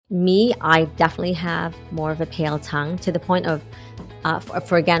Me, I definitely have more of a pale tongue to the point of,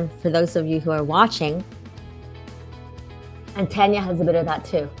 for those of you who are watching, and Tanya has a bit of that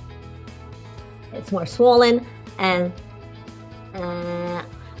too. It's more swollen, and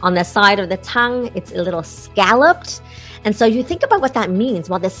on the side of the tongue, it's a little scalloped. And so you think about what that means.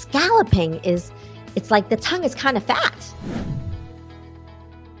 Well, the scalloping it's like the tongue is kind of fat.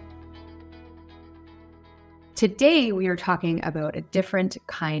 Today, we are talking about a different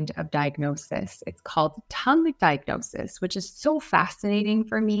kind of diagnosis. It's called tongue diagnosis, which is so fascinating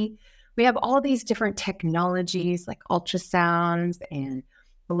for me. We have all these different technologies like ultrasounds and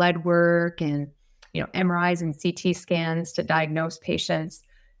blood work and MRIs and CT scans to diagnose patients.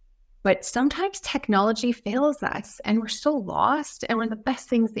 But sometimes technology fails us and we're so lost. And one of the best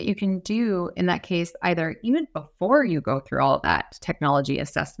things that you can do in that case, either even before you go through all of that technology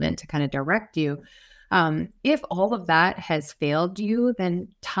assessment to kind of direct you, if all of that has failed you, then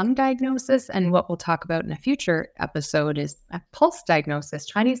tongue diagnosis, and what we'll talk about in a future episode is a pulse diagnosis.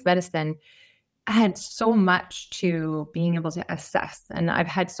 Chinese medicine had so much to being able to assess. And I've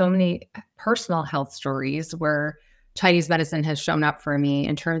had so many personal health stories where Chinese medicine has shown up for me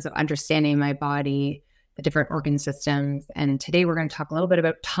in terms of understanding my body, the different organ systems. And today we're going to talk a little bit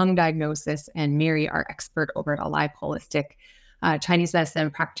about tongue diagnosis. And Mary, our expert over at Alive Holistic Chinese Medicine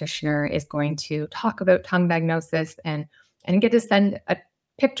Practitioner, is going to talk about tongue diagnosis, and get to send a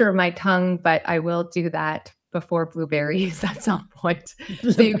picture of my tongue, but I will do that before blueberries at some point.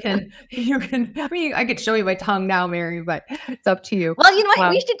 So you can, I mean, I could show you my tongue now, Mary, but it's up to you. Well, you know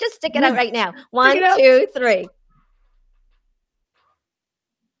what? We should just stick it out right now. 1, 2, 3.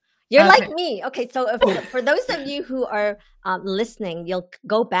 You're like me. Okay, so for those of you who are listening, you'll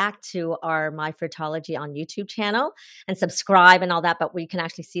go back to our My Fertility on YouTube channel and subscribe and all that, but we can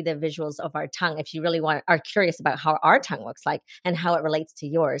actually see the visuals of our tongue if you really are curious about how our tongue looks like and how it relates to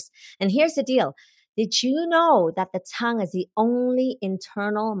yours. And here's the deal. Did you know that the tongue is the only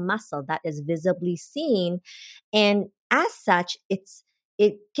internal muscle that is visibly seen? And as such,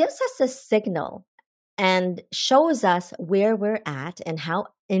 it gives us a signal and shows us where we're at and how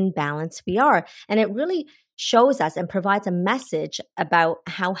imbalanced we are. And it really shows us and provides a message about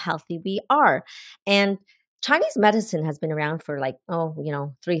how healthy we are. And Chinese medicine has been around for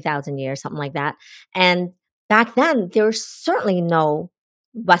 3,000 years, something like that. And back then, there was certainly no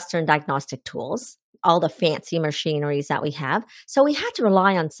Western diagnostic tools, all the fancy machineries that we have. So we had to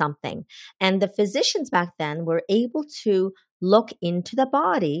rely on something. And the physicians back then were able to look into the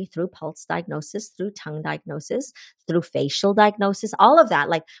body through pulse diagnosis, through tongue diagnosis, through facial diagnosis, all of that,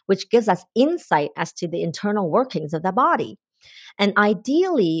 which gives us insight as to the internal workings of the body. And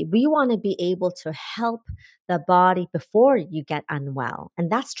ideally, we want to be able to help the body before you get unwell.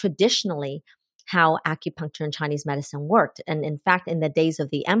 And that's traditionally how acupuncture and Chinese medicine worked. And in fact, in the days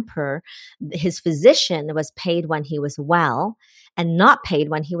of the emperor, his physician was paid when he was well and not paid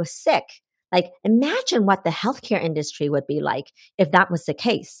when he was sick. Imagine what the healthcare industry would be like if that was the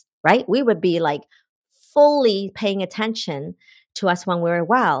case, right? We would be fully paying attention to us when we were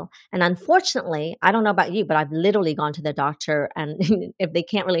well. And unfortunately, I don't know about you, but I've literally gone to the doctor, and if they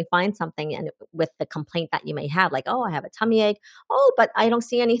can't really find something and with the complaint that you may have, I have a tummy ache, but I don't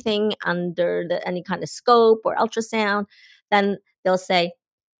see anything under any kind of scope or ultrasound, then they'll say,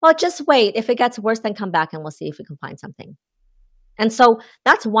 well, just wait. If it gets worse, then come back and we'll see if we can find something. And so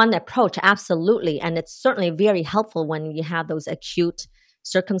that's one approach, absolutely. And it's certainly very helpful when you have those acute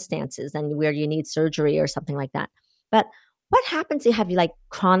circumstances and where you need surgery or something like that. But what happens if you have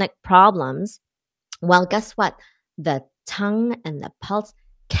chronic problems? Well, guess what? The tongue and the pulse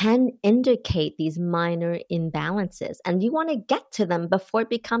can indicate these minor imbalances, and you want to get to them before it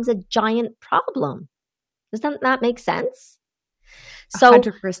becomes a giant problem. Doesn't that make sense? So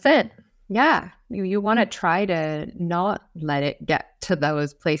 100%. Yeah. You want to try to not let it get to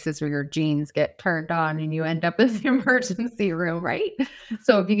those places where your genes get turned on and you end up in the emergency room, right?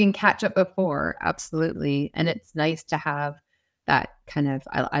 So if you can catch it before, absolutely. And it's nice to have that kind of,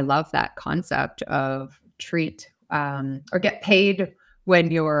 I love that concept of treat or get paid when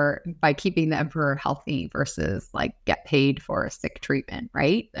by keeping the emperor healthy versus get paid for a sick treatment,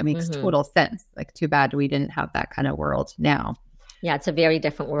 right? That makes total sense. Too bad we didn't have that kind of world now. Yeah, it's a very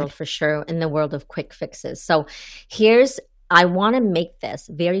different world for sure, in the world of quick fixes. So I want to make this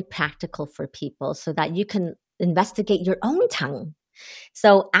very practical for people so that you can investigate your own tongue.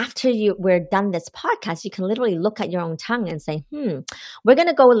 So after we're done this podcast, you can literally look at your own tongue and say, we're going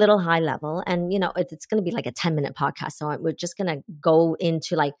to go a little high level. And, it's going to be a 10-minute podcast. So we're just going to go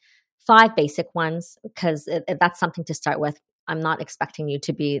into 5 basic ones because that's something to start with. I'm not expecting you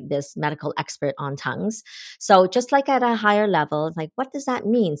to be this medical expert on tongues. So just like at a higher level, it's like, what does that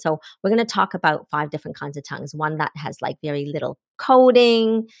mean? So we're going to talk about 5 different kinds of tongues. One that has like very little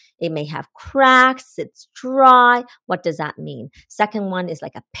coating. It may have cracks. It's dry. What does that mean? Second one is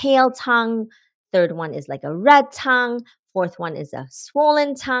like a pale tongue. Third one is like a red tongue. Fourth one is a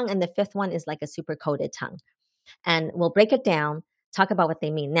swollen tongue. And the fifth one is like a super coated tongue. And we'll break it down, talk about what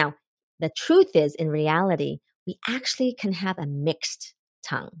they mean. Now, the truth is, in reality, we actually can have a mixed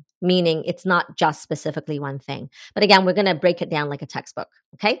tongue, meaning it's not just specifically one thing. But again, we're going to break it down like a textbook.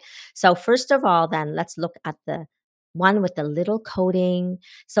 Okay. So first of all, then let's look at the one with the little coating.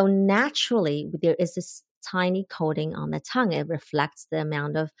 So naturally, there is this tiny coating on the tongue. It reflects the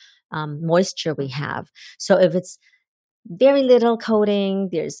amount of moisture we have. So if it's very little coating,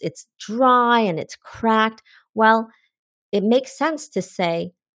 it's dry and it's cracked, well, it makes sense to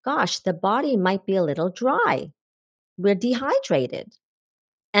say, gosh, the body might be a little dry. We're dehydrated.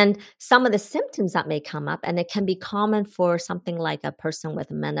 And some of the symptoms that may come up, and it can be common for something like a person with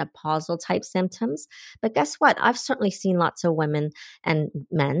menopausal type symptoms. But guess what? I've certainly seen lots of women and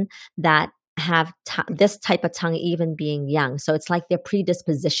men that have this type of tongue even being young. So it's like their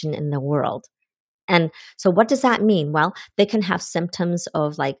predisposition in the world. And so what does that mean? Well, they can have symptoms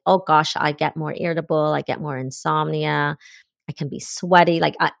of like, oh gosh, I get more irritable, I get more insomnia, I can be sweaty.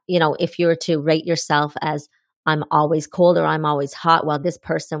 Like, if you were to rate yourself as I'm always cold or I'm always hot, well, this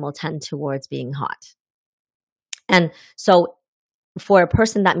person will tend towards being hot. And so for a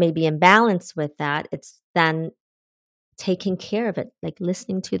person that may be imbalanced with that, it's then taking care of it, like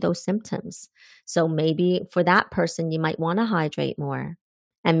listening to those symptoms. So maybe for that person, you might want to hydrate more.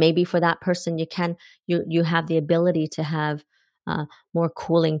 And maybe for that person, you have the ability to have more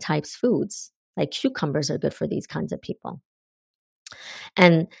cooling types foods, like cucumbers are good for these kinds of people.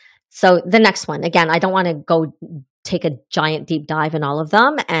 And so the next one, again, I don't want to go take a giant deep dive in all of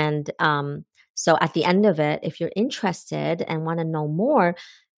them. And so at the end of it, if you're interested and want to know more,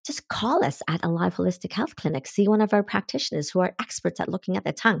 just call us at Alive Holistic Health Clinic. See one of our practitioners who are experts at looking at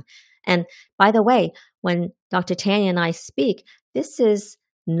the tongue. And by the way, when Dr. Tanya and I speak, this is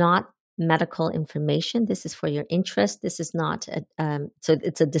not medical information. This is for your interest. This is not, so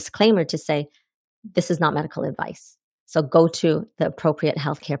it's a disclaimer to say, this is not medical advice. So go to the appropriate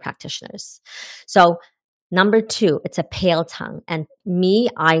healthcare practitioners. So number 2, it's a pale tongue. And me,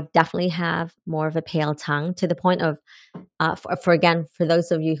 I definitely have more of a pale tongue to the point of, for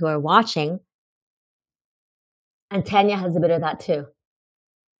those of you who are watching, and Tanya has a bit of that too.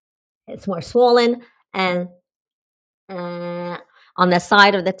 It's more swollen and on the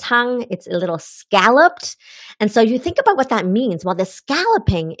side of the tongue, it's a little scalloped. And so you think about what that means. Well, the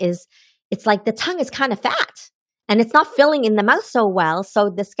scalloping it's like the tongue is kind of fat and it's not filling in the mouth so well. So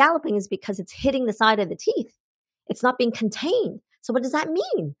the scalloping is because it's hitting the side of the teeth. It's not being contained. So what does that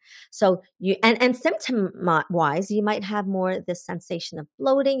mean? So and symptom wise, you might have more this sensation of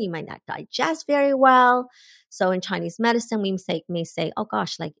bloating. You might not digest very well. So in Chinese medicine, we may say, oh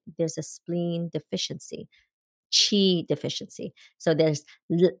gosh, like there's a spleen deficiency. Qi deficiency. So there's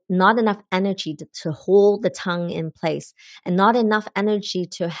not enough energy to hold the tongue in place and not enough energy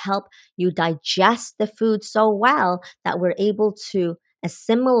to help you digest the food so well that we're able to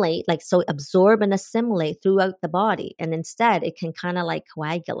assimilate, absorb and assimilate throughout the body. And instead it can kind of like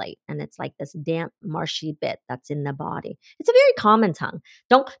coagulate. And it's like this damp, marshy bit that's in the body. It's a very common tongue.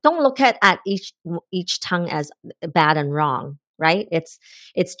 Don't look at each tongue as bad and wrong. Right?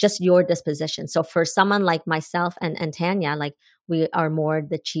 It's just your disposition. So for someone like myself and Tanya, like we are more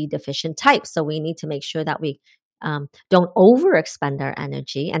the Qi deficient type. So we need to make sure that we don't overexpend our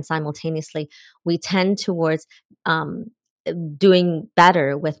energy. And simultaneously, we tend towards doing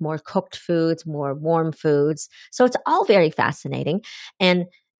better with more cooked foods, more warm foods. So it's all very fascinating. And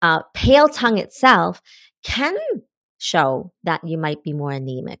pale tongue itself can show that you might be more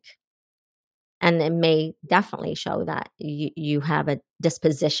anemic. And it may definitely show that you have a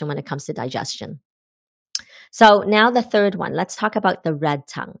disposition when it comes to digestion. So now the third one, let's talk about the red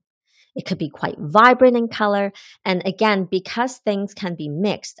tongue. It could be quite vibrant in color. And again, because things can be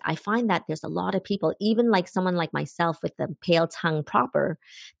mixed, I find that there's a lot of people, even like someone like myself with the pale tongue proper,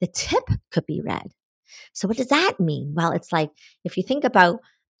 the tip could be red. So what does that mean? Well, it's like, if you think about,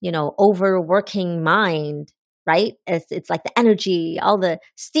 overworking mind, right? It's like the energy, all the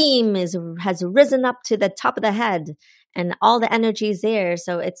steam has risen up to the top of the head and all the energy is there.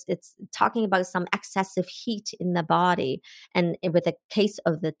 So it's talking about some excessive heat in the body. And with the case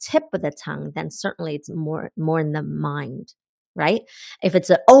of the tip of the tongue, then certainly it's more in the mind, right? If it's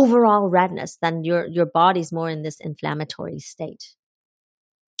an overall redness, then your body's more in this inflammatory state.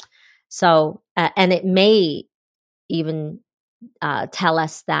 So, and it may even tell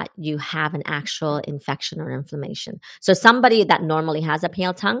us that you have an actual infection or inflammation. So somebody that normally has a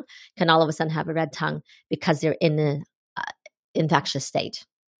pale tongue can all of a sudden have a red tongue because they're in an infectious state.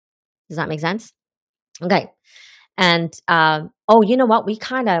 Does that make sense? Okay. And you know what? We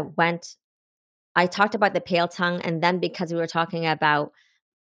kind of I talked about the pale tongue, and then because we were talking about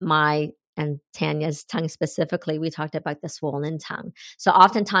my and Tanya's tongue specifically, we talked about the swollen tongue. So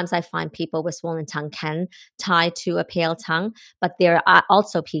oftentimes I find people with swollen tongue can tie to a pale tongue, but there are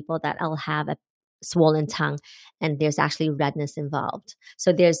also people that will have a swollen tongue and there's actually redness involved.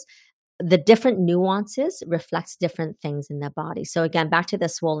 So there's the different nuances reflects different things in the body. So again, back to the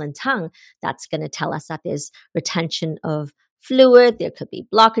swollen tongue, that's going to tell us that there's retention of fluid. There could be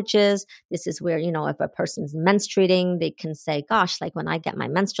blockages. This is where, if a person's menstruating, they can say, gosh, like when I get my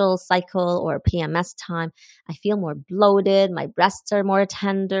menstrual cycle or PMS time, I feel more bloated. My breasts are more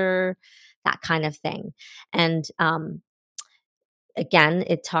tender, that kind of thing. And again,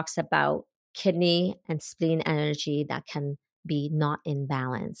 it talks about kidney and spleen energy that can be not in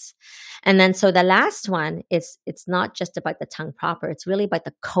balance. And then so the last one is it's not just about the tongue proper, it's really about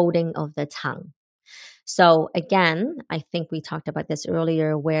the coating of the tongue. So again, I think we talked about this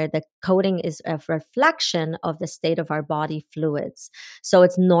earlier where the coating is a reflection of the state of our body fluids. So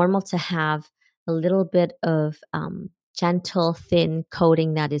it's normal to have a little bit of gentle, thin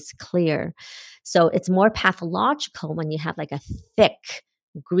coating that is clear. So it's more pathological when you have like a thick,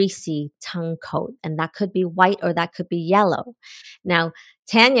 greasy tongue coat, and that could be white or that could be yellow. Now,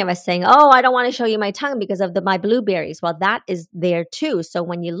 Tanya was saying, I don't want to show you my tongue because of my blueberries. Well, that is there too. So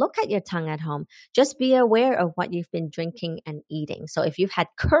when you look at your tongue at home, just be aware of what you've been drinking and eating. So if you've had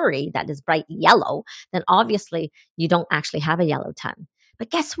curry that is bright yellow, then obviously you don't actually have a yellow tongue.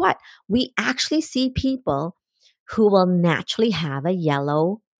 But guess what? We actually see people who will naturally have a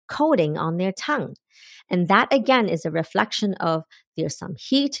yellow coating on their tongue. And that, again, is a reflection of there's some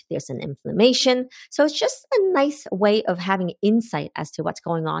heat, there's an inflammation. So it's just a nice way of having insight as to what's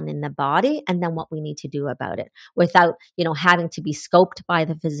going on in the body and then what we need to do about it without, having to be scoped by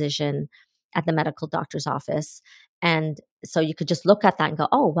the physician at the medical doctor's office. And so you could just look at that and go,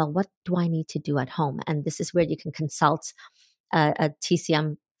 what do I need to do at home? And this is where you can consult a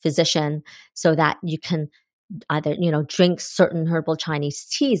TCM physician so that you can either, drink certain herbal Chinese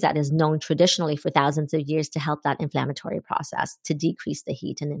teas that is known traditionally for thousands of years to help that inflammatory process, to decrease the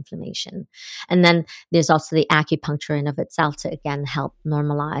heat and inflammation. And then there's also the acupuncture in of itself to, again, help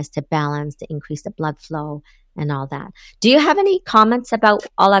normalize, to balance, to increase the blood flow and all that. Do you have any comments about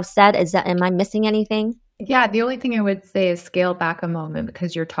all I've said? Am I missing anything? Yeah, the only thing I would say is scale back a moment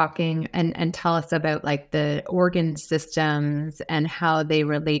because you're talking and tell us about like the organ systems and how they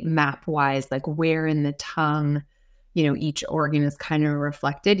relate map wise, like where in the tongue, each organ is kind of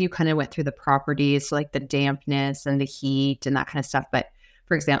reflected. You kind of went through the properties, like the dampness and the heat and that kind of stuff. But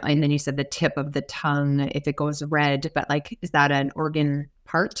for example, and then you said the tip of the tongue, if it goes red, but like, is that an organ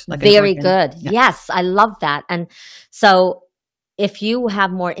part? Like very good. Yeah. Yes, I love that. And so if you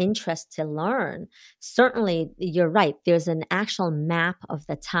have more interest to learn, certainly you're right. There's an actual map of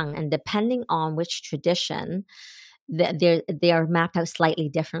the tongue, and depending on which tradition, they are mapped out slightly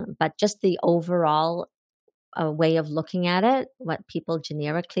different. But just the overall way of looking at it, what people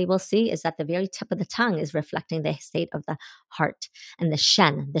generically will see is that the very tip of the tongue is reflecting the state of the heart and the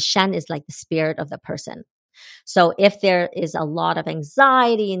shen. The shen is like the spirit of the person. So if there is a lot of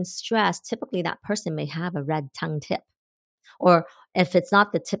anxiety and stress, typically that person may have a red tongue tip. Or if it's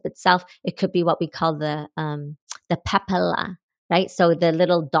not the tip itself, it could be what we call the papilla, right? So the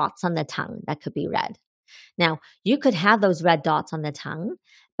little dots on the tongue that could be red. Now, you could have those red dots on the tongue,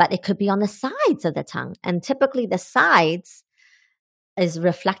 but it could be on the sides of the tongue. And typically the sides is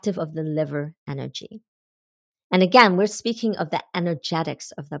reflective of the liver energy. And again, we're speaking of the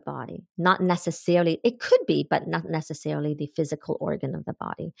energetics of the body, not necessarily, it could be, but not necessarily the physical organ of the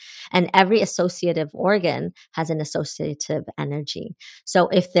body. And every associative organ has an associative energy. So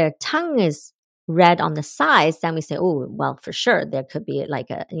if their tongue is red on the sides, then we say, for sure, there could be like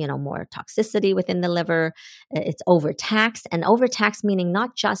more toxicity within the liver. It's overtaxed, and overtaxed meaning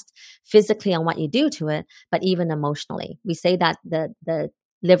not just physically on what you do to it, but even emotionally. We say that the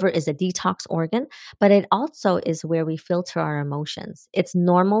liver is a detox organ, but it also is where we filter our emotions. It's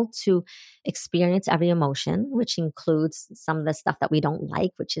normal to experience every emotion, which includes some of the stuff that we don't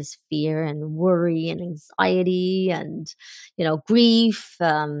like, which is fear and worry and anxiety and, grief,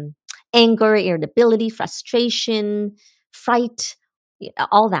 anger, irritability, frustration, fright,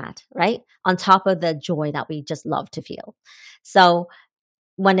 all that, right? On top of the joy that we just love to feel. So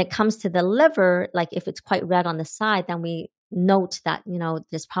when it comes to the liver, like if it's quite red on the side, then we note that,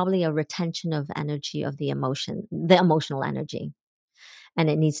 there's probably a retention of energy of the emotional energy, and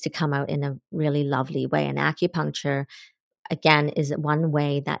it needs to come out in a really lovely way. And acupuncture, again, is one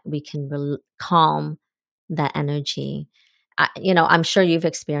way that we can calm that energy. I'm sure you've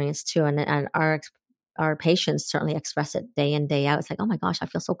experienced too, and our patients certainly express it day in, day out. It's like, oh my gosh, I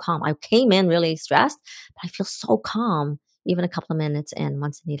feel so calm. I came in really stressed, but I feel so calm even a couple of minutes in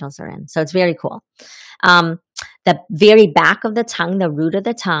once the needles are in. So it's very cool. The very back of the tongue, the root of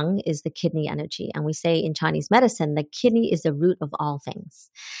the tongue, is the kidney energy. And we say in Chinese medicine, the kidney is the root of all things.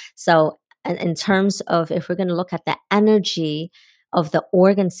 So in terms of, if we're going to look at the energy of the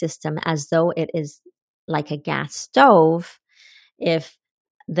organ system as though it is like a gas stove, if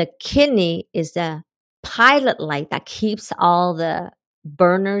the kidney is the pilot light that keeps all the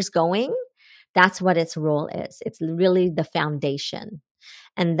burners going, that's what its role is. It's really the foundation.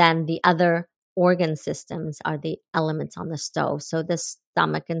 And then the other organ systems are the elements on the stove. So the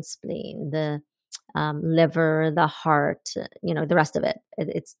stomach and spleen, the liver, the heart, the rest of it.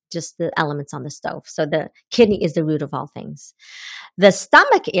 It's just the elements on the stove. So the kidney is the root of all things. The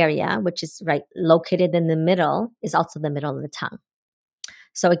stomach area, which is located in the middle, is also the middle of the tongue.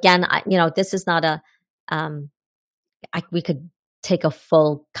 So again, this is not we could take a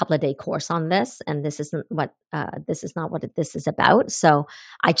full couple of day course on this, and this is not what this is about. So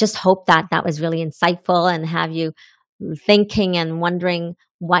I just hope that was really insightful and have you thinking and wondering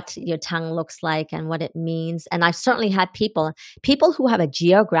what your tongue looks like and what it means. And I've certainly had people who have a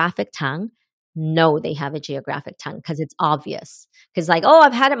geographic tongue know they have a geographic tongue because it's obvious. Because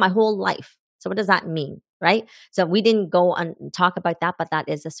I've had it my whole life. So what does that mean, right? So we didn't go and talk about that, but that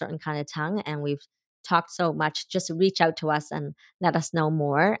is a certain kind of tongue, and we've talked so much. Just reach out to us and let us know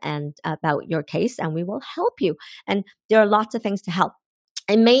more and about your case, and we will help you. And there are lots of things to help.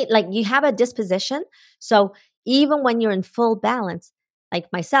 It may, you have a disposition, so even when you're in full balance, like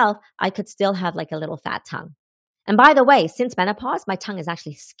myself, I could still have a little fat tongue. And by the way, since menopause, my tongue is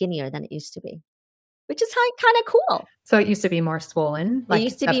actually skinnier than it used to be, which is kind of cool. So it used to be more swollen? It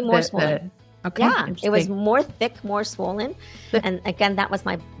used to be more swollen. Okay. Yeah, it was more thick, more swollen. And again, that was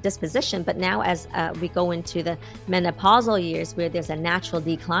my disposition. But now as we go into the menopausal years where there's a natural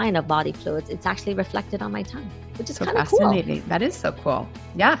decline of body fluids, it's actually reflected on my tongue, which is kind of cool. Fascinating. That is so cool.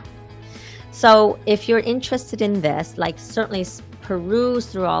 Yeah. So if you're interested in this, certainly peruse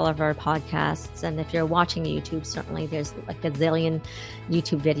through all of our podcasts. And if you're watching YouTube, certainly there's a zillion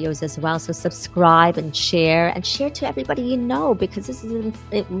YouTube videos as well. So subscribe and share to everybody you know, because this is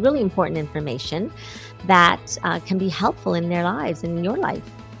really important information that can be helpful in their lives and in your life.